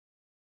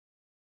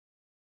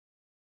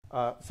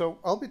So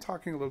I'll be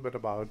talking a little bit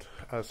about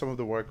some of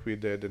the work we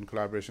did in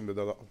collaboration with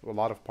a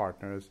lot of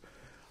partners,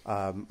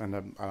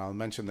 and I'll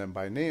mention them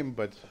by name,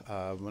 but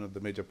one of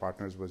the major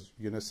partners was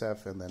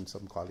UNICEF, and then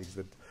some colleagues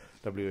with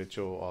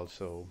WHO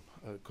also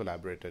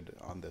collaborated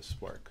on this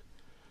work.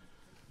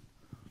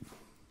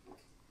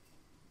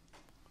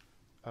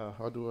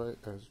 How do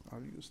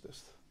I'll use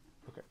this.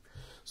 Okay.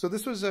 So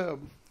this was a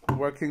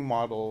working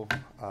model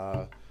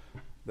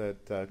that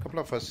a couple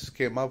of us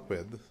came up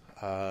with.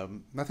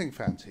 Nothing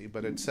fancy,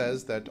 but it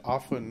says that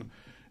often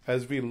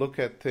as we look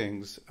at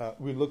things,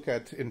 we look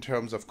at in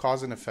terms of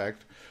cause and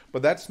effect,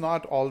 but that's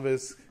not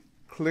always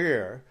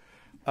clear.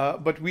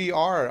 But we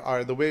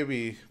are the way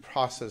we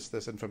process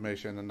this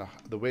information and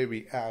the way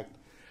we act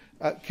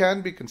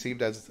can be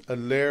conceived as a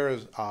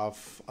layers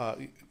of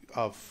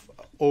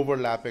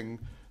overlapping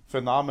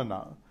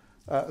phenomena.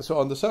 So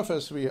on the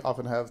surface, we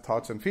often have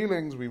thoughts and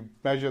feelings. We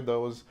measure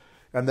those,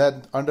 and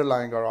then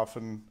underlying are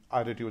often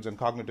attitudes and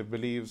cognitive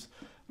beliefs.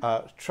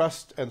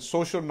 Trust and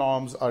social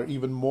norms are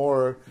even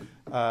more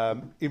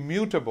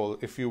immutable,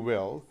 if you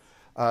will.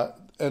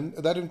 And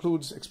that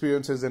includes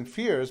experiences and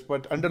fears,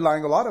 but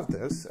underlying a lot of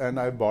this, and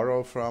I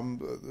borrow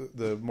from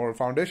the moral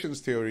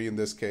foundations theory in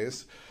this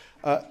case,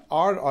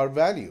 are our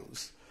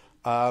values.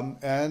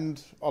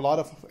 And a lot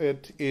of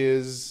it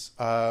is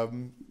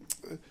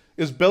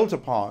built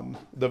upon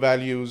the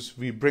values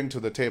we bring to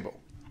the table.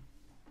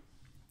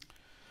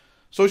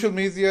 Social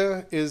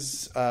media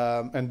is,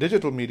 and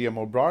digital media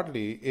more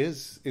broadly,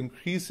 is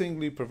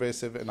increasingly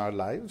pervasive in our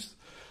lives.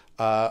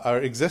 Our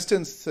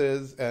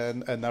existences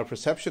and our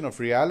perception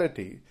of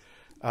reality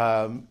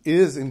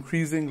is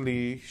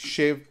increasingly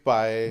shaped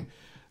by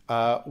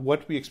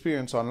what we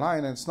experience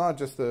online. And it's not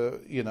just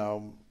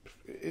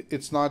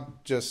it's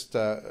not just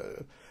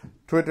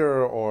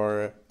Twitter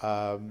or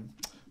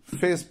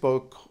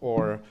Facebook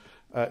or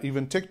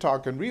even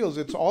TikTok and Reels.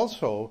 It's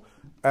also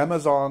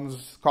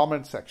Amazon's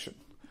comment section.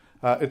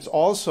 It's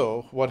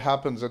also what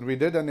happens, and we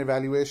did an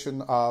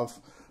evaluation of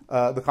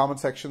the comment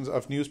sections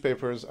of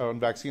newspapers on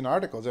vaccine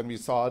articles, and we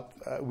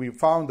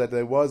found that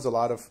there was a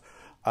lot of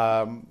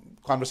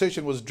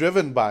conversation was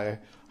driven by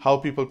how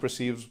people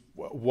perceive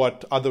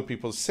what other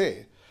people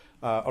say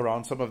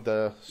around some of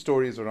the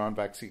stories around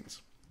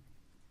vaccines.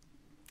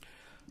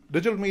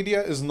 Digital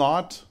media is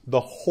not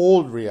the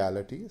whole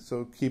reality,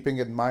 so keeping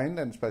in mind,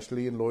 and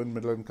especially in low and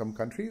middle income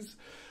countries,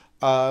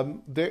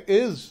 there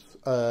is,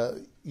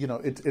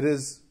 it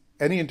is.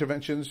 Any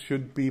interventions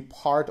should be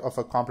part of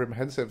a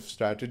comprehensive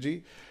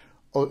strategy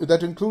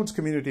that includes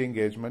community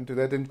engagement,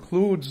 that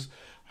includes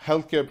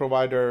healthcare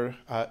provider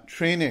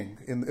training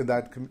in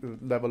that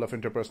level of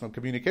interpersonal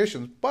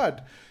communications.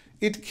 But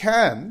it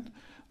can,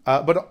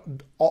 but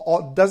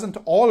doesn't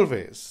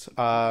always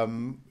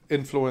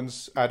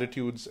influence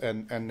attitudes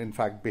and in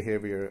fact,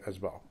 behavior as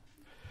well.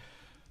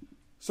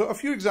 So a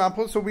few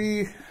examples. So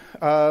we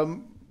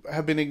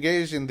have been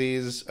engaged in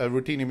these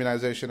routine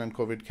immunization and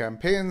COVID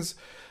campaigns.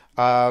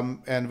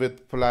 And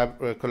with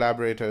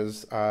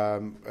collaborators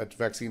at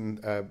Vaccine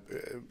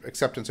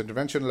Acceptance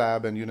Intervention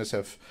Lab and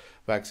UNICEF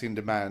Vaccine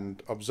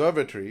Demand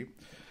Observatory.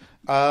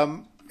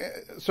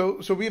 So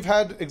we've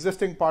had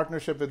existing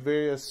partnership with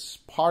various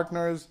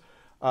partners,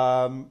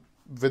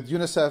 with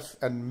UNICEF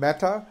and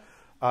Meta.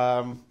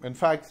 In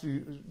fact,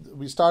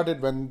 we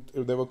started when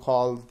they were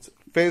called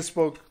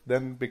Facebook,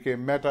 then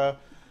became Meta.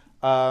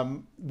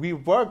 We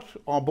worked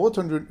on both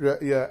on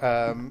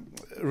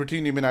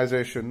routine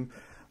immunization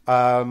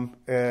and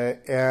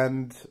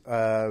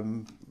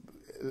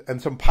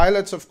some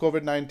pilots of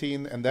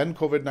COVID-19, and then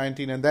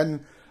COVID-19, and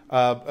then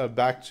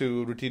back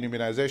to routine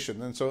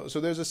immunization. And so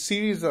there's a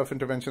series of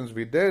interventions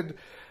we did,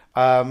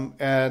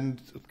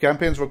 and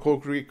campaigns were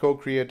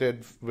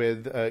co-created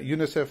with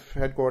UNICEF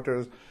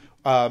headquarters,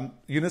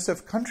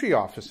 UNICEF country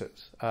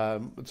offices.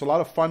 It's a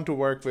lot of fun to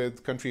work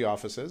with country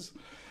offices,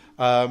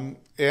 and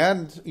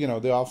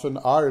they often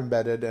are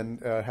embedded and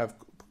have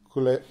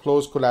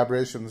close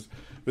collaborations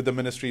with the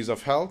Ministries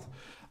of Health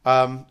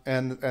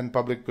and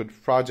Public Good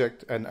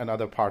Project and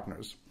other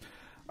partners.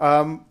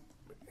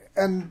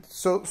 And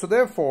so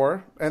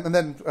therefore, and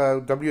then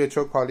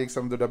WHO colleagues,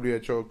 some of the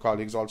WHO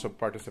colleagues also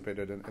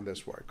participated in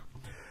this work.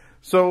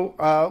 So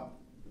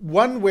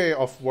one way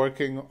of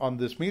working on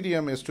this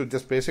medium is to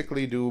just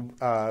basically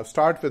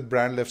start with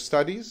brand lift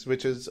studies,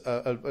 which is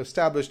an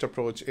established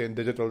approach in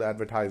digital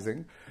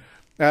advertising,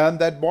 and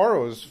that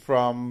borrows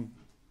from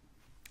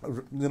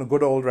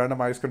good old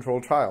randomized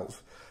controlled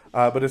trials.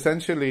 But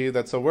essentially,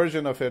 that's a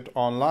version of it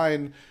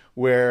online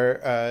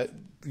where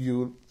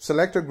you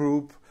select a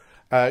group,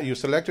 you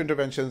select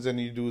interventions, and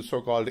you do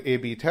so-called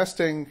A/B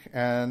testing,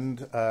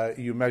 and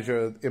you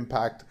measure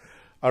impact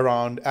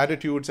around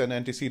attitudes and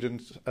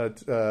antecedents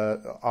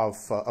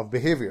of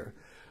behavior.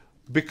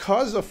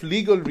 Because of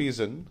legal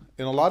reason,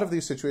 in a lot of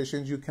these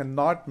situations, you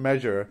cannot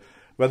measure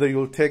whether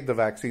you'll take the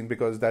vaccine,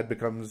 because that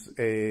becomes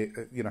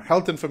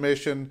health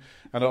information,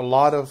 and a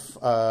lot of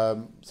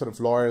sort of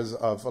lawyers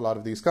of a lot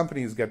of these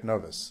companies get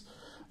nervous.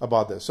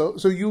 about this. So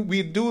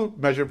we do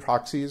measure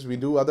proxies. We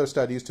do other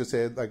studies to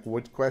say like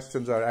what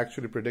questions are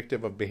actually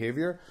predictive of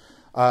behavior.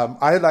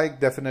 I like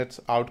definite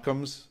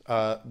outcomes,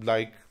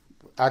 like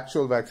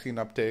actual vaccine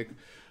uptake,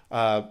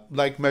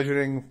 like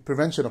measuring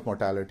prevention of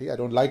mortality. I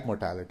don't like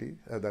mortality.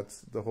 That's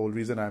the whole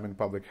reason I'm in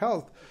public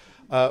health.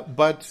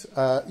 But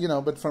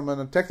from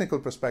a technical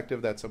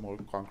perspective, that's a more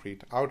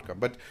concrete outcome.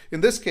 But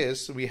in this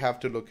case, we have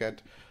to look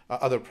at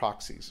other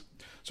proxies.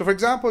 So, for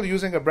example,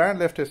 using a brand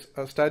lift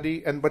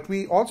study, but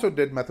we also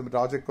did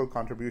methodological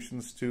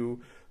contributions to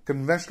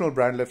conventional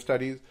brand lift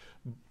studies.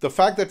 The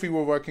fact that we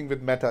were working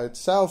with Meta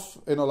itself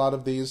in a lot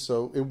of these,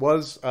 so it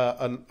was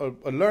a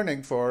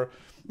learning for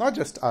not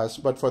just us,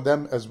 but for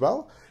them as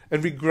well.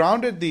 And we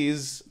grounded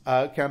these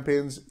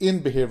campaigns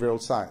in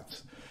behavioral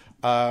science.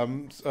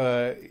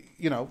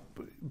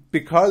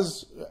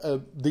 Because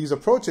these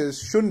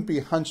approaches shouldn't be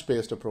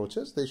hunch-based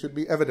approaches. They should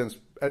be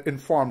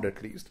evidence-informed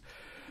at least.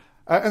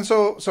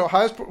 So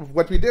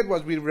what we did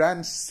was we ran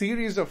a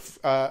series of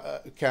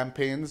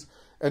campaigns,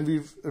 and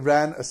we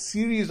ran a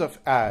series of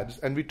ads,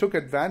 and we took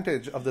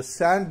advantage of the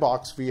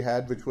sandbox we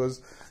had, which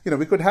was,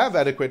 we could have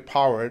adequate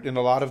power in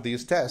a lot of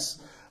these tests.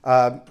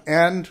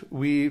 And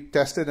we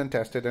tested and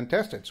tested and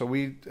tested. So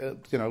we,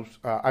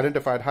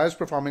 identified highest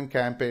performing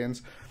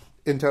campaigns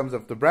in terms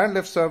of the brand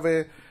lift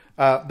survey,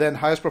 then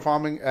highest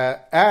performing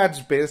ads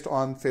based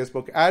on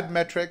Facebook ad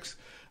metrics,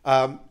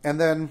 and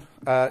then,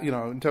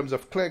 in terms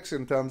of clicks,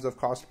 in terms of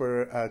cost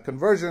per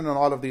conversion and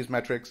all of these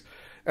metrics,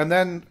 and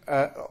then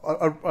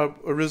a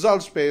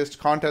results-based,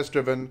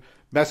 contest-driven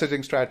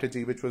messaging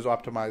strategy, which was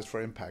optimized for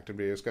impact in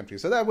various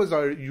countries. So that was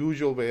our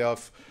usual way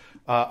of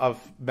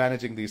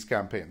managing these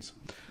campaigns.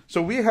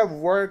 So we have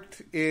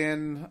worked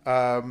in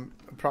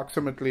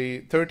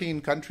approximately 13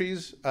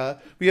 countries.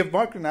 We have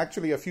worked in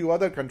actually a few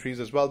other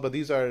countries as well, but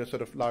these are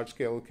sort of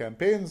large-scale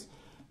campaigns,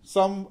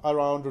 some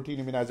around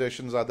routine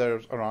immunizations,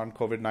 others around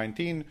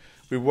COVID-19.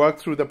 We worked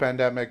through the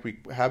pandemic. We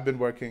have been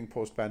working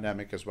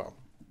post-pandemic as well.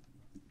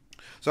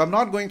 So I'm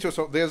not going to,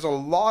 so there's a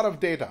lot of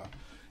data,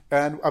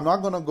 and I'm not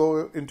going to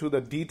go into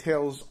the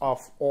details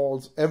of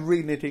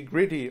every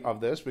nitty-gritty of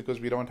this because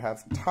we don't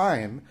have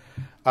time.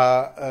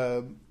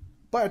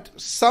 But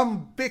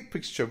some big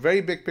picture,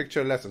 very big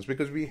picture lessons,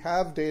 because we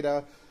have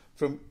data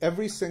from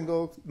every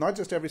single, not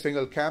just every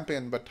single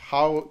campaign, but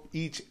how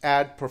each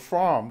ad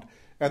performed.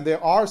 And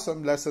there are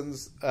some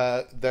lessons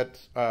that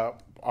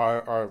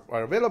are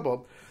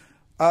available.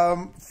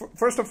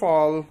 First of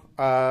all,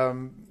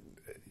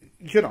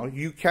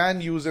 you can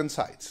use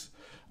insights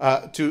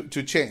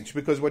to change,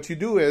 because what you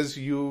do is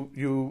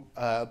you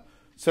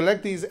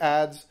select these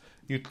ads,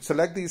 you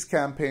select these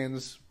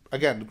campaigns,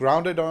 again,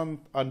 grounded on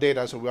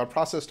data. So our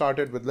process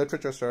started with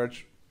literature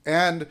search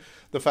and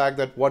the fact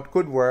that what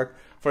could work.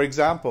 For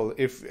example,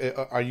 if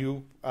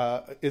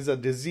is a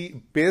disease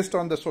based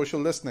on the social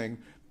listening,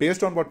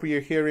 based on what we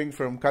are hearing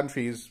from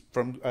countries,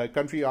 from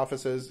country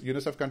offices,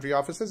 UNICEF country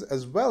offices,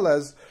 as well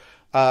as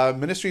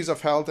ministries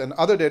of health and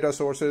other data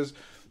sources,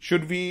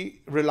 should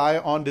we rely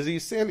on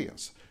disease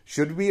salience?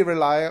 Should we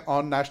rely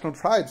on national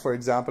pride, for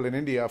example, in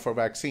India for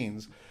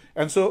vaccines?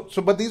 And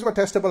but these were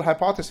testable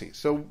hypotheses.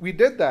 So we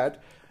did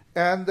that,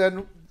 and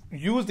then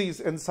use these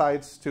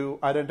insights to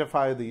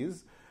identify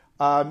these.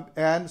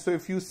 And so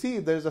if you see,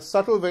 there's a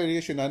subtle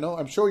variation.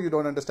 I'm sure you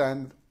don't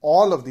understand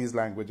all of these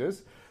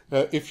languages.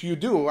 If you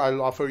do,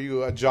 I'll offer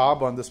you a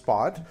job on the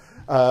spot,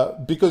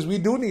 because we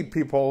do need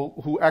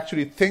people who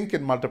actually think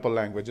in multiple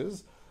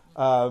languages.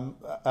 And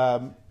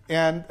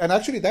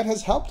actually that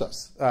has helped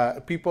us.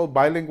 People,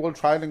 bilingual,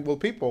 trilingual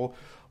people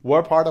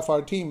were part of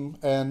our team,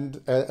 and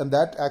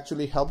that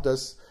actually helped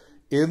us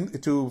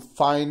to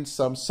find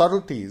some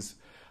subtleties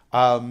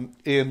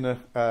in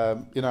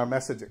our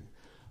messaging.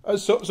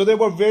 So there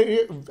were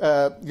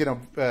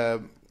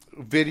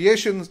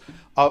variations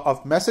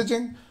of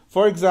messaging.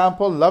 For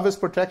example, love is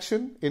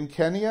protection in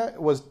Kenya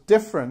was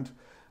different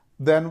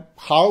than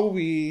how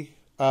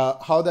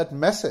that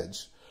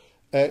message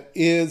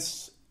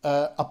is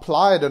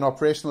applied and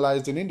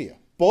operationalized in India.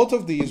 Both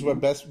of these were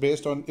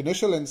based on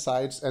initial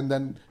insights and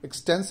then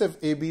extensive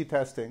A/B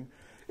testing,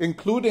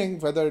 including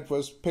whether it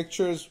was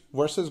pictures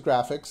versus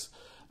graphics,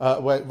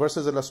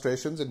 versus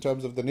illustrations in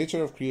terms of the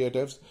nature of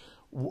creatives,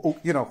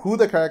 who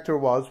the character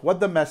was,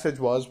 what the message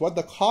was, what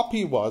the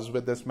copy was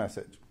with this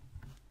message.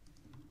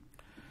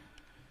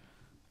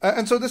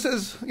 And so this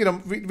is,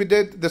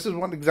 this is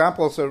one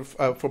example, sort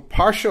of, for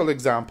partial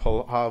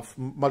example of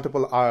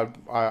multiple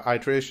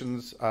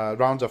iterations,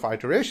 rounds of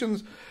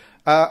iterations.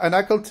 And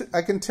I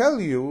can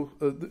tell you,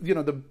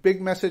 the big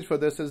message for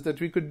this is that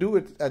we could do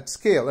it at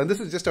scale. And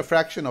this is just a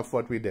fraction of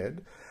what we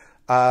did.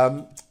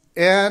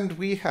 And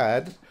we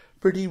had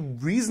pretty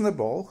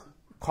reasonable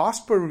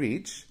cost per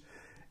reach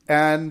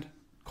and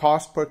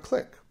cost per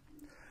click.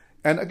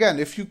 And again,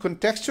 if you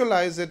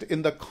contextualize it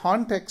in the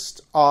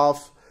context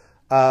of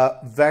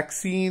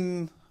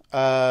vaccine,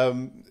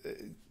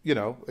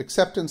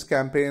 acceptance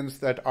campaigns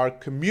that are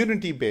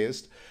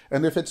community-based,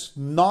 and if it's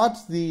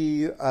not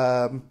the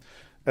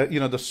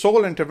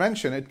sole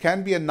intervention, it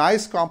can be a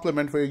nice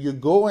complement where you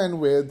go in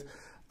with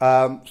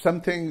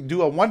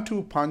do a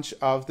 1-2 punch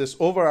of this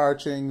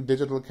overarching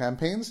digital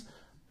campaigns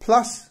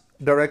plus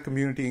direct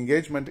community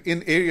engagement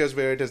in areas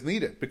where it is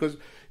needed. Because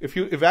if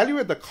you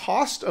evaluate the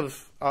cost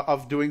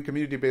of doing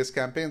community-based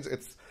campaigns,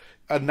 it's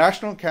a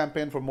national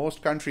campaign for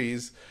most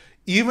countries,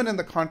 even in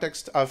the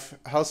context of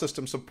health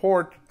system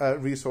support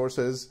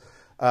resources,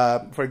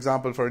 for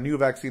example, for a new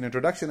vaccine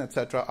introduction,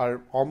 etc.,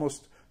 are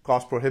almost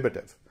cost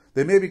prohibitive.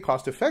 They may be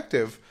cost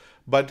effective,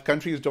 but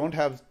countries don't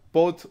have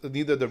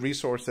neither the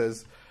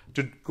resources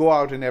to go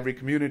out in every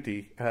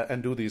community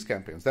and do these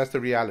campaigns. That's the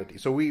reality.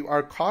 So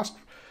our cost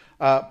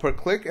per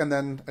click, and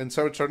then in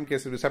certain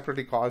cases we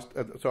separately cost.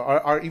 So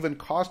our even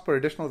cost per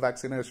additional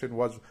vaccination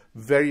was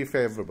very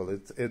favorable.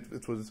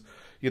 It was,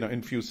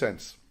 in few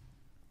cents,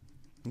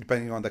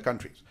 depending on the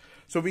countries.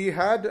 So we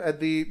had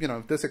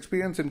this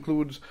experience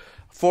includes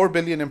 4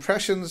 billion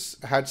impressions,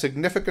 had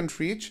significant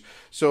reach.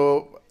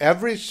 So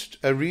average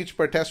reach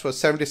per test was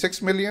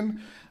 76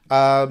 million,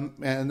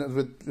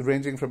 and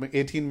ranging from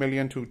 18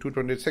 million to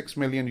 226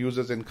 million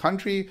users in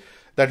country.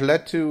 That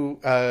led to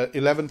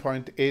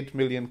 11.8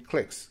 million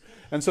clicks.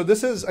 And so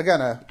this is,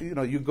 again,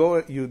 you do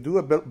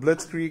a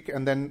blitzkrieg,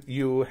 and then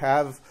you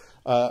have,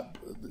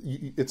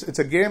 it's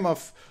a game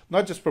of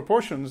not just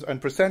proportions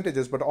and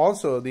percentages, but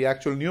also the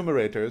actual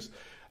numerators.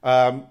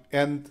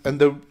 And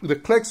the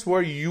clicks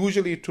were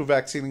usually to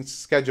vaccine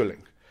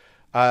scheduling.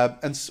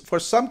 And for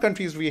some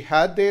countries, we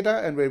had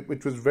data, and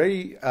which was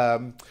very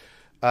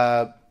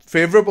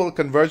favorable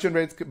conversion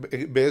rates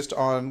based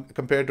on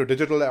compared to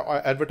digital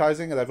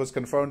advertising, and that was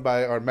confirmed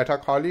by our Meta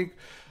colleagues,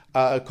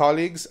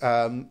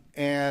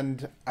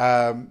 and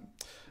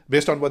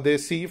based on what they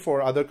see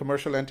for other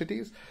commercial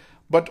entities.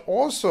 But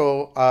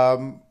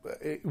also,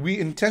 we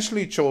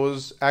intentionally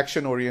chose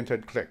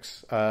action-oriented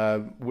clicks.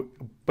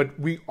 But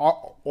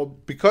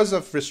because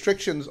of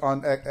restrictions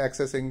on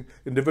accessing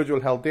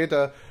individual health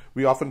data,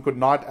 we often could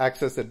not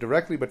access it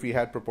directly, but we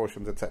had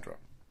proportions, etc.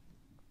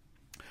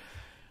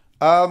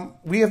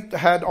 We have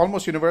had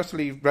almost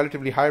universally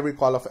relatively high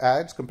recall of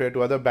ads compared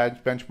to other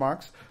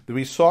benchmarks.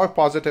 We saw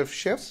positive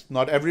shifts.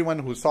 Not everyone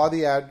who saw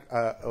the ad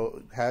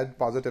had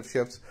positive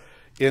shifts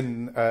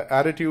in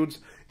attitudes,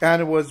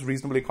 and it was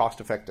reasonably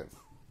cost effective.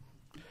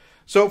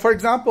 So, for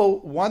example,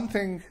 one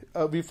thing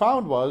we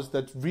found was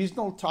that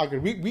regional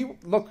target.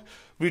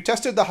 We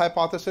tested the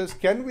hypothesis: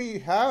 can we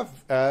have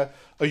a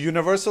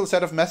universal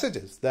set of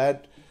messages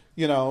that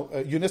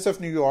UNICEF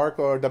New York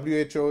or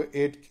WHO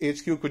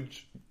HQ could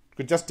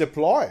just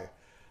deploy?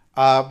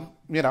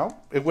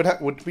 It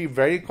would be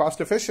very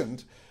cost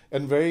efficient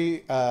and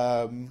very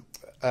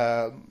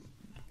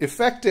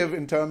effective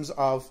in terms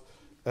of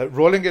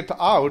rolling it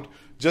out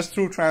just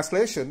through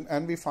translation.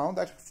 And we found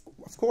that,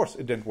 of course,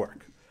 it didn't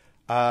work.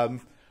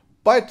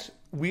 But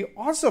we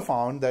also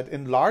found that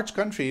in large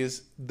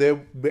countries,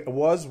 it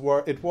was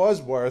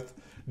worth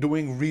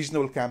doing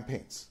regional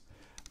campaigns.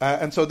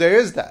 And so there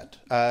is that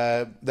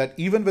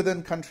even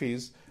within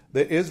countries,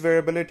 there is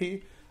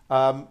variability.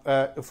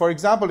 For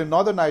example, in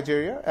northern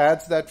Nigeria,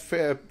 ads that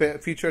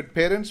featured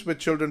parents with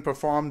children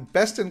performed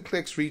best in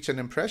clicks, reach, and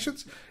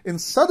impressions. In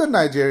southern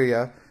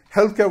Nigeria,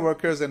 healthcare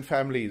workers and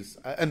families.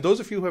 And those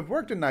of you who have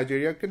worked in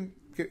Nigeria can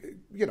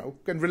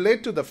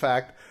relate to the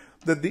fact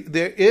that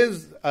there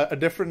is a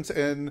difference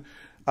in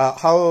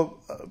how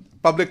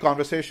public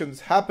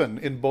conversations happen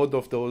in both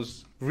of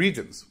those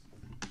regions.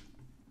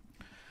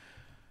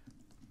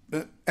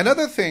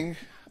 Another thing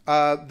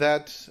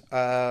that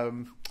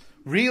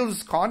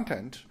Reels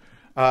content,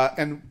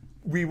 and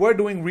we were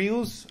doing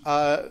Reels,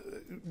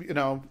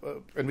 and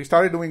we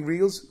started doing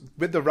Reels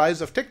with the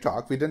rise of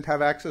TikTok. We didn't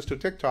have access to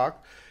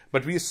TikTok,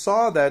 but we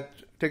saw that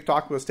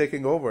TikTok was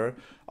taking over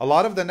a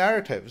lot of the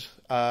narratives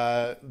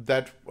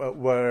that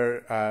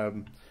were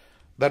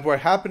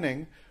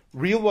happening.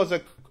 Reel was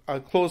a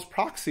close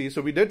proxy,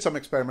 so we did some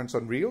experiments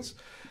on Reels.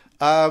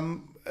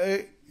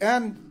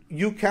 And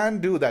you can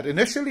do that.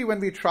 Initially, when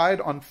we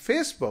tried on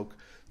Facebook,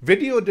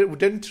 video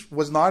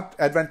was not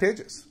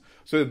advantageous.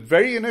 So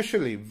very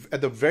initially,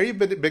 at the very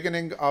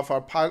beginning of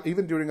our pilot,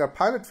 even during our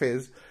pilot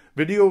phase,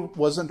 video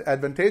wasn't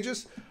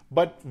advantageous.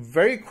 But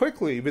very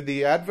quickly, with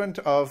the advent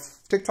of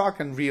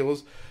TikTok and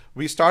Reels,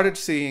 we started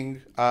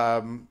seeing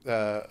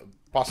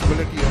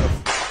possibility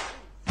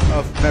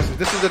of message.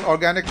 This is an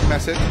organic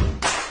message.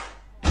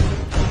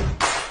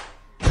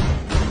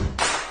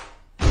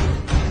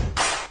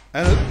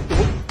 And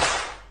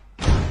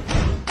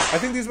I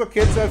think these were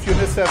kids of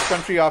UNICEF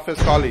country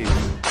office colleagues.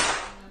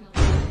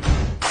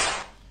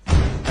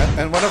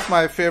 And one of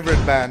my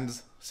favorite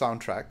bands'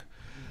 soundtrack.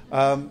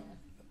 And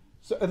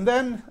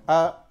then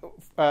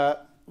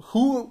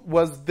who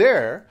was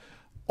there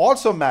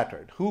also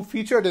mattered, who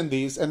featured in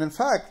these. And in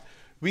fact,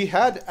 we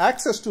had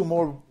access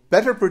to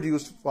better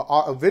produced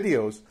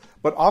videos,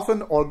 but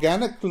often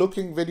organic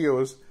looking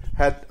videos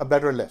had a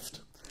better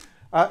lift.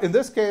 In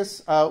this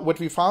case, what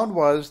we found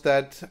was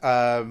that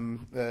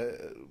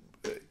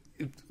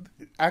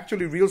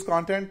actually Reels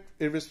content,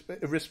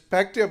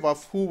 irrespective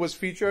of who was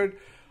featured,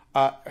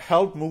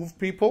 helped move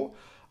people.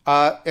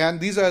 And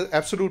these are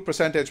absolute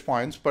percentage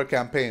points per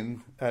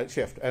campaign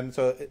shift. And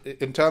so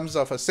in terms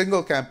of a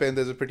single campaign,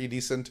 there's a pretty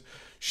decent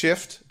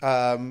shift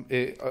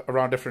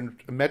around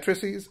different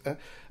metrics.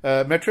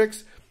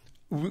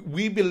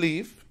 We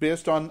believe,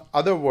 based on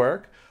other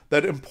work,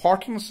 that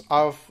importance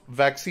of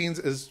vaccines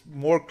is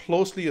more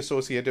closely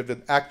associated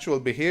with actual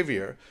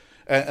behavior.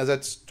 As I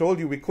told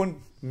you, we couldn't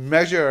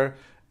measure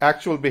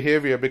actual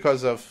behavior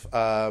because of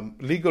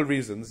legal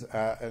reasons,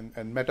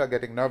 and Meta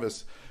getting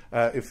nervous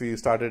if we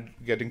started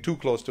getting too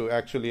close to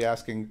actually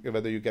asking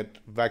whether you get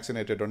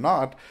vaccinated or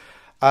not.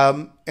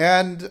 And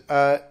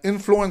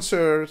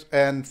influencers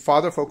and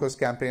father-focused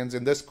campaigns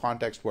in this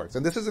context works.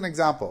 And this is an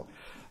example.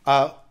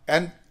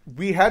 And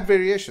we had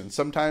variations.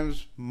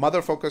 Sometimes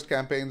mother-focused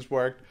campaigns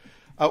worked.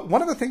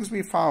 One of the things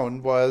we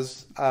found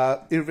was,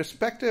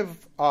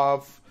 irrespective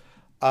of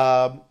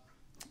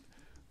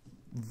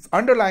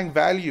underlying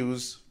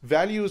values,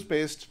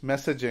 values-based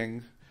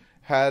messaging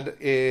had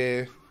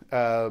a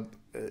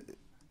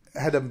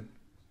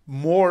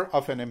more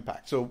of an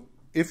impact. So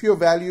if your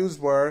values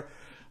were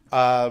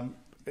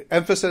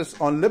emphasis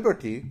on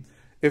liberty,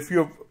 if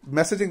your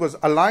messaging was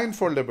aligned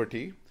for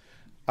liberty,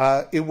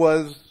 it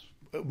was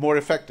more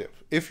effective.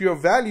 If your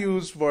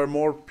values were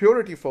more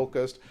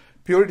purity-focused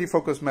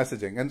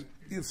messaging. And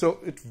so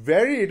it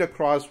varied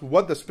across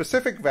what the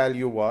specific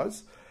value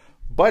was,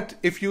 but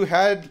if you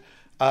had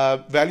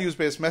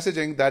values-based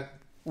messaging that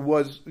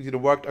was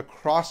worked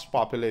across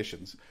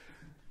populations.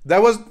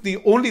 That was the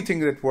only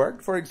thing that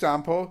worked. For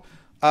example,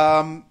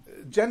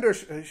 gender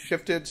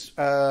shifted,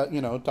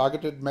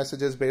 targeted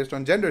messages based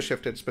on gender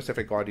shifted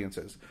specific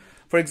audiences.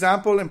 For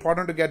example,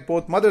 important to get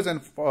both mothers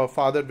and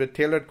fathers with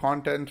tailored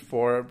content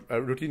for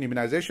routine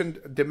immunization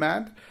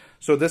demand.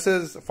 So this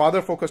is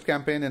father-focused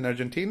campaign in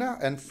Argentina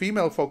and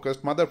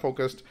female-focused,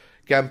 mother-focused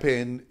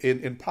campaign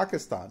in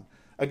Pakistan.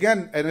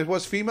 Again, and it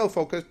was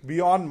female-focused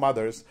beyond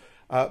mothers,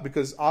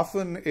 because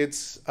often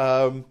it's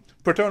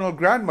paternal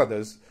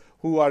grandmothers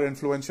who are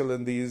influential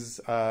in these,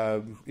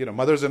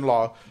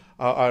 mothers-in-law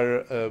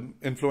are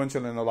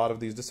influential in a lot of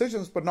these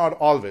decisions, but not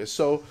always.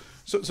 So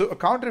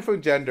accounting for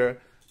gender,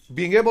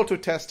 being able to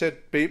test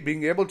it,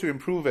 being able to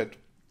improve it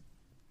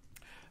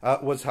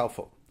was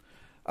helpful.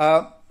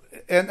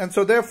 And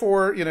so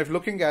therefore, if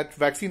looking at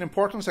vaccine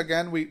importance,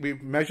 again, we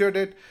measured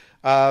it.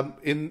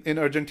 In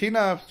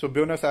Argentina, so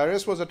Buenos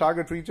Aires was a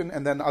target region,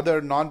 and then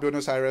other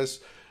non-Buenos Aires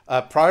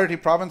priority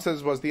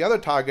provinces was the other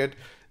target.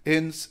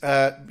 In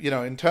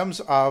terms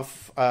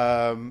of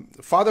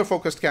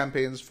father-focused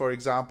campaigns, for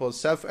example,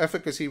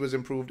 self-efficacy was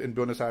improved in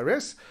Buenos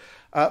Aires,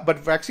 but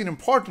vaccine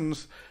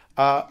importance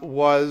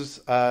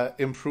was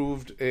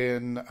improved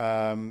in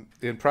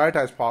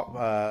prioritized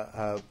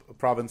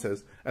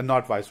provinces, and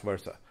not vice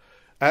versa.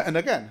 And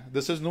again,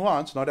 this is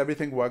nuanced. Not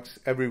everything works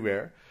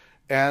everywhere.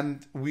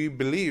 And we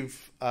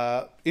believe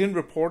in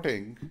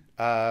reporting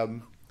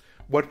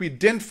what we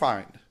didn't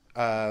find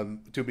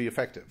to be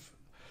effective.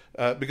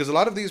 Because a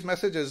lot of these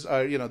messages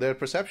are, they're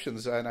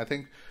perceptions. And I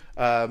think,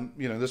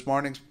 this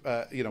morning,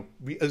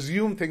 we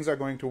assume things are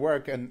going to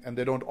work, and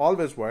they don't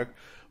always work.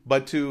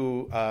 But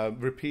to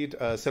repeat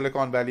a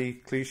Silicon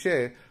Valley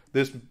cliche,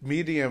 this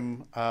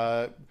medium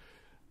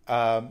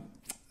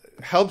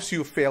helps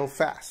you fail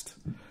fast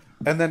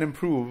and then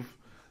improve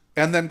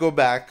and then go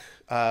back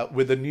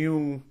with a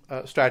new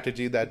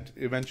strategy that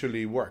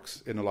eventually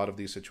works in a lot of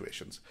these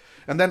situations.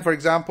 And then, for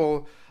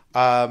example,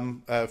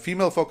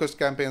 female-focused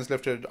campaigns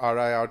lifted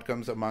RI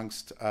outcomes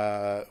amongst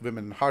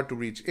women in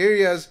hard-to-reach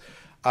areas,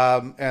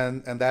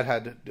 and that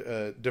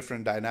had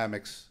different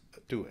dynamics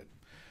to it.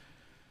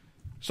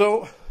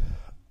 So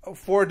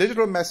for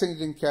digital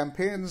messaging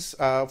campaigns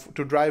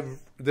to drive,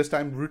 this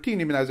time, routine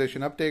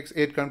immunization uptakes,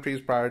 8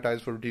 countries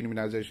prioritized for routine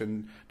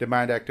immunization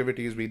demand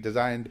activities. We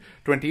designed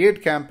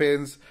 28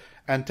 campaigns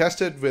and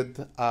tested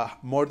with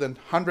more than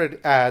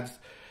 100 ads,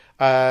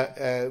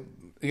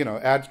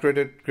 ads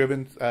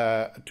driven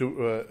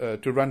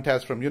to run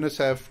tests from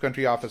UNICEF,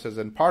 country offices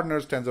and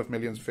partners, tens of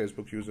millions of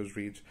Facebook users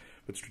reached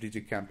with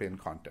strategic campaign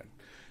content.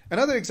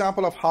 Another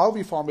example of how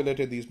we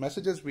formulated these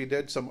messages, we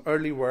did some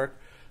early work.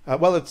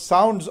 Well, it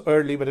sounds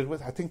early, but it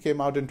was, I think, came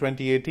out in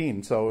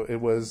 2018, so it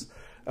was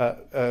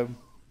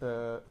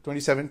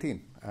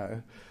 2017.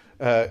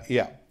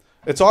 Yeah,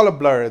 it's all a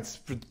blur. It's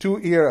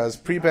 2 eras: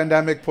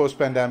 pre-pandemic,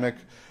 post-pandemic.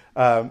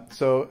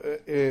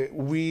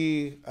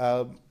 We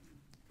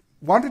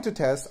wanted to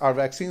test our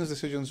vaccines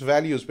decisions,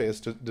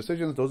 values-based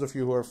decisions. Those of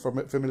you who are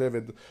familiar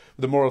with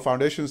the moral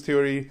foundations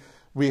theory,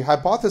 we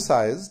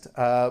hypothesized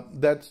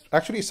that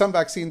actually some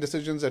vaccine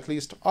decisions at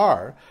least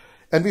are.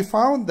 And we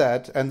found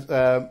that,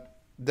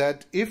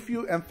 that if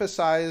you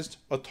emphasized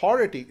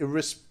authority,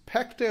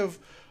 irrespective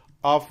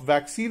of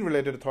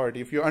vaccine-related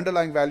authority, if your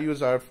underlying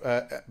values are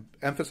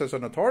emphasis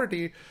on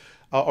authority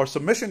or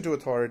submission to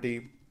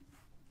authority,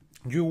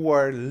 you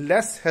were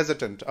less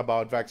hesitant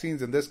about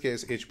vaccines, in this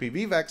case,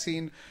 HPV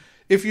vaccine.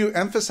 If you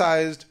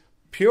emphasized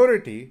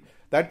purity,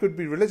 that could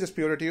be religious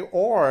purity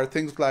or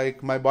things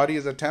like, my body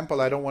is a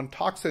temple, I don't want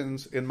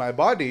toxins in my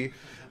body.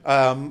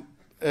 And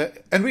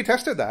we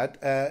tested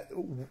that,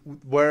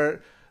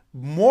 where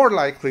more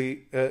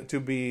likely to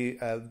be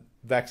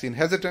vaccine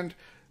hesitant.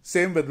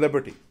 Same with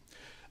liberty.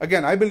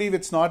 Again, I believe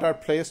it's not our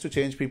place to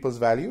change people's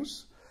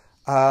values,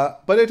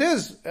 but it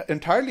is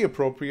entirely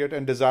appropriate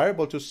and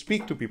desirable to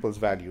speak to people's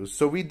values.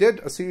 So we did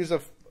a series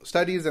of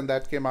studies, and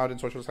that came out in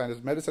Social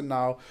Sciences Medicine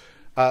now,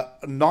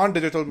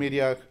 non-digital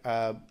media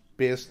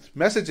based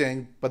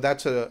messaging, but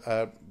that's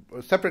a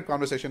separate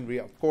conversation. We,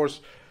 of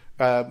course,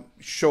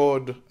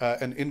 showed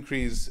an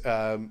increase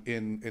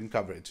in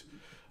coverage,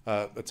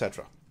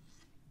 etc.,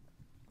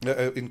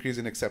 increase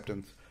in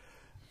acceptance.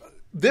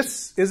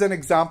 This is an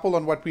example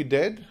on what we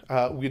did.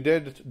 We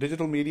did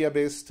digital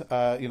media-based,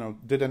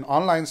 did an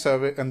online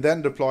survey and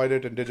then deployed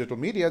it in digital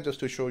media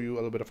just to show you a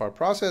little bit of our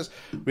process.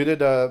 We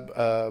did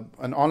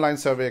an online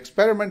survey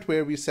experiment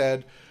where we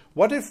said,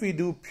 what if we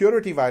do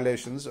purity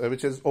violations,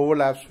 which is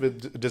overlaps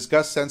with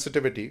disgust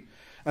sensitivity?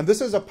 And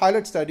this is a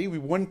pilot study. We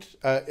won't,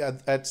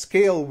 at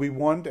scale, we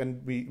won't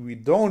and we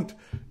don't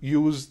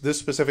use this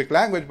specific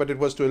language, but it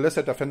was to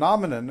elicit a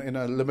phenomenon in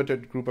a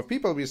limited group of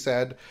people. We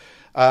said,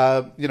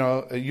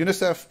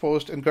 UNICEF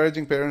post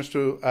encouraging parents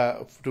to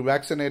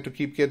vaccinate to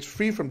keep kids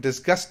free from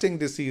disgusting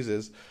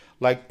diseases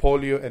like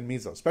polio and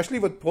measles. Especially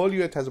with polio,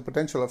 it has a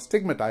potential of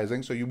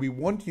stigmatizing, so we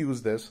won't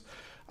use this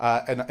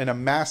in a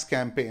mass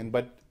campaign,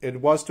 but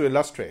it was to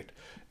illustrate.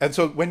 And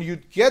so when you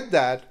get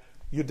that,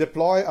 you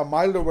deploy a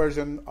milder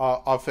version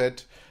of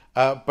it,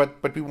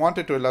 but we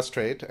wanted to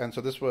illustrate, and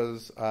so this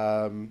was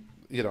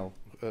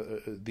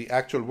the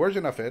actual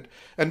version of it.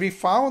 And we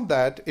found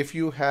that if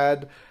you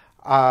had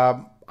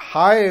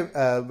high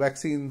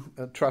vaccine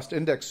trust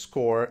index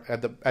score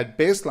at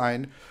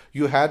baseline,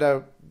 you had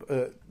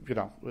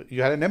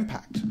you had an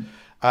impact.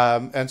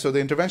 And so the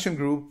intervention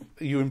group,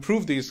 you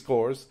improve these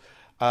scores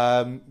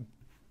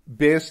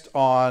based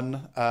on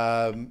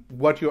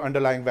what your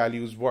underlying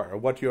values were,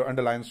 what your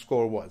underlying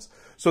score was.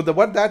 So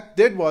what that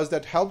did was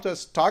that helped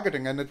us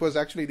targeting, and it was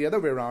actually the other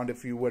way around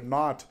if you were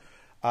not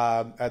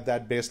at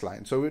that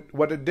baseline. So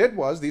what it did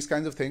was these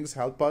kinds of things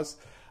help us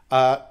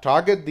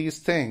target these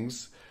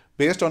things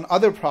based on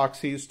other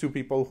proxies to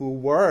people who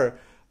were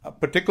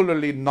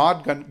particularly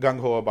not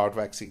gung-ho about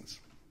vaccines.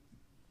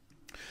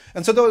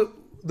 And so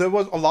there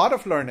was a lot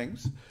of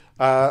learnings,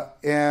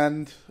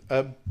 and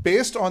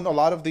based on a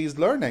lot of these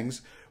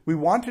learnings, we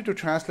wanted to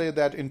translate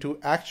that into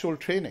actual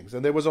trainings.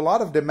 And there was a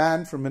lot of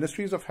demand from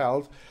ministries of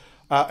health,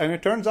 and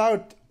it turns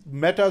out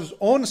Meta's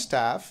own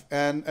staff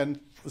and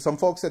some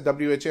folks at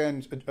WHO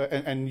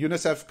and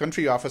UNICEF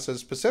country offices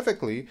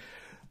specifically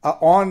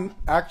on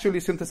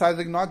actually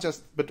synthesizing not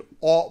just, but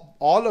all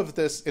of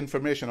this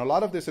information, a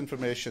lot of this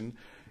information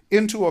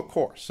into a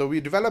course. So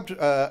we developed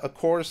a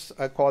course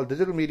called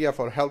Digital Media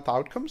for Health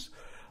Outcomes,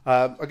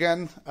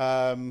 again,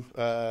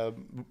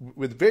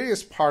 with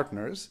various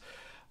partners.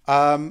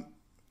 And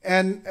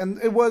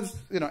it was,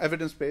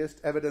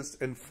 evidence-based,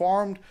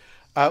 evidence-informed.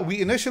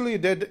 We initially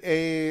did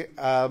a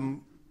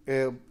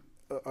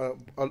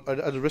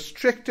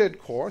restricted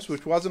course,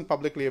 which wasn't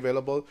publicly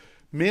available,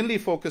 mainly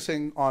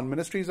focusing on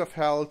ministries of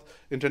health,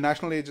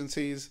 international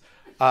agencies,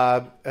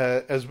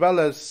 as well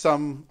as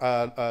some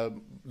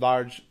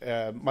large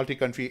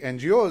multi-country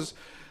NGOs.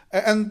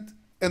 And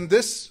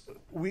this,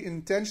 we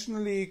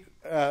intentionally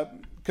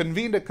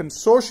convened a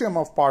consortium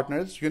of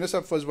partners.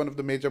 UNICEF was one of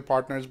the major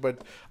partners,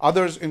 but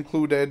others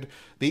included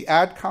the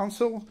Ad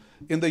Council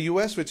in the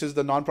US, which is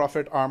the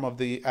nonprofit arm of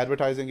the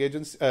advertising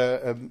agency,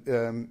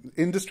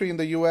 industry in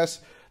the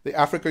US, the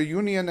Africa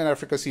Union and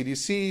Africa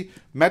CDC,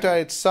 Meta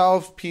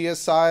itself,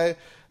 PSI,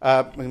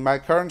 in my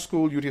current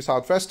school, UT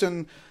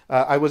Southwestern.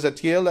 I was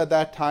at Yale at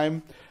that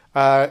time,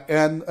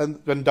 and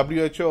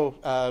WHO,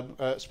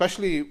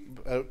 especially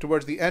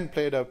towards the end,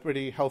 played a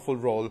pretty helpful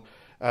role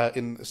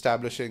in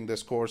establishing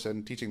this course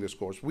and teaching this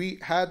course.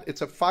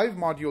 It's a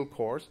 5-module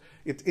course.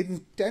 It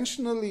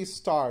intentionally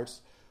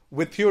starts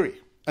with theory,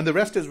 and the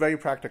rest is very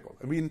practical.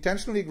 And we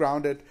intentionally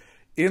ground it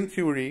in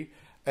theory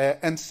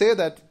and say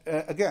that,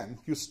 again,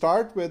 you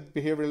start with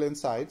behavioral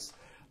insights,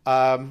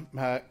 and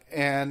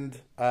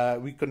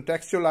we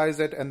contextualize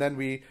it, and then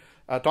we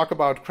talk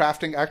about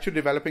crafting, actually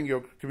developing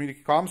your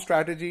community comm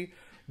strategy,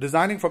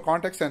 designing for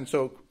context, and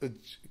so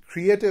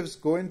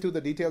creatives go into the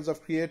details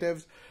of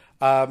creatives,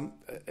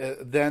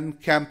 then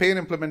campaign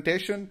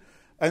implementation.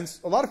 And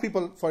a lot of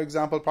people, for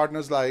example,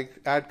 partners like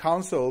Ad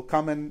Council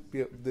come and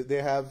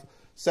they have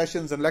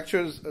sessions and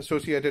lectures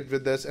associated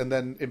with this, and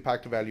then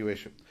impact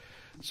evaluation.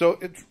 So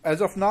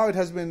as of now, it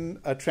has been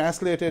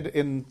translated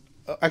in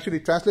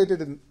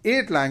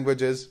 8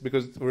 languages,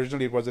 because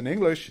originally it was in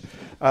English.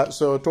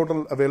 So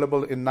total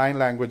available in 9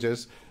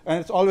 languages. And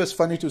it's always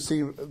funny to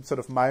see sort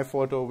of my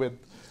photo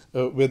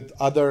with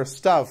other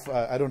stuff.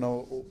 I don't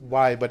know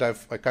why, but I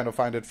kind of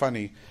find it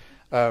funny.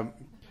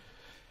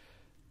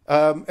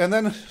 And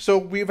then, so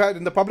we've had,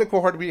 in the public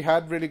cohort, we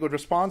had really good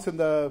response in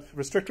the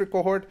restricted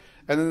cohort.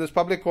 And in this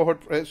public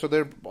cohort, so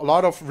there are a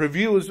lot of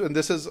reviews, and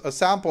this is a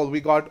sample.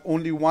 We got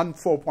only one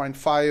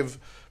 4.5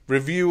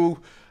 review.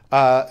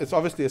 It's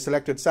obviously a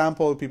selected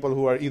sample, people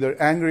who are either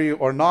angry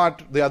or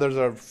not. The others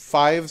are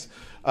 5s.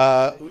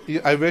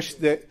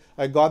 I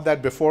I got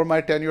that before my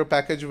tenure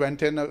package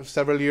went in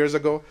several years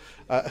ago.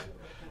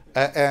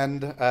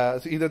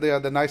 So either they are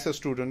the nicest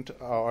student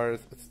or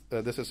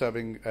this is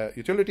serving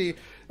utility.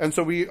 And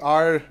so we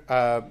are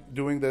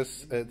doing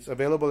this. It's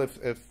available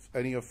if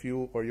any of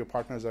you or your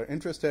partners are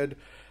interested.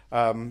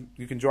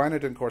 You can join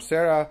it in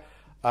Coursera.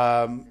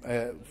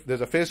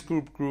 There's a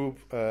Facebook group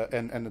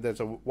and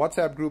there's a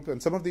WhatsApp group.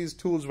 And some of these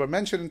tools were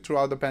mentioned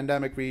throughout the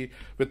pandemic.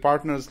 With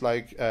partners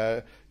like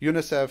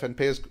UNICEF and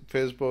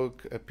Facebook,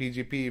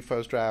 PGP,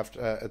 First Draft,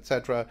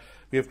 etc.,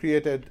 we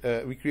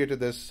created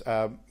this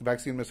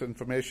vaccine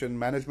misinformation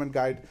management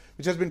guide,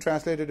 which has been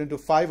translated into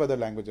 5 other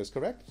languages.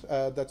 Correct?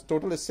 That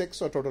total is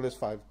 6 or total is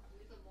 5?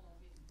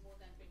 More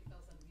than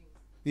 20,000 views.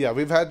 Yeah,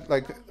 we've had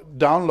like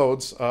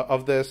downloads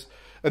of this.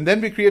 And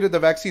then we created the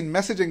vaccine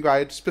messaging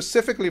guide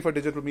specifically for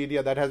digital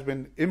media that has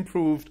been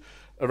improved.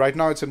 Right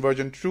now it's in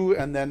version 2,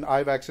 and then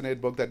I Vaccinate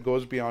book that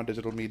goes beyond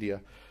digital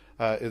media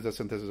is a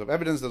synthesis of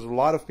evidence. There's a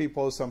lot of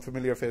people, some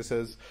familiar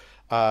faces,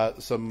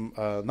 some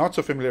not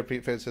so familiar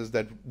faces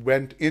that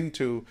went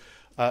into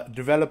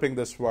developing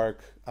this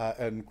work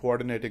and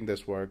coordinating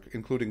this work,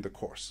 including the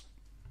course.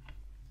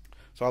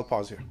 So I'll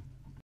pause here.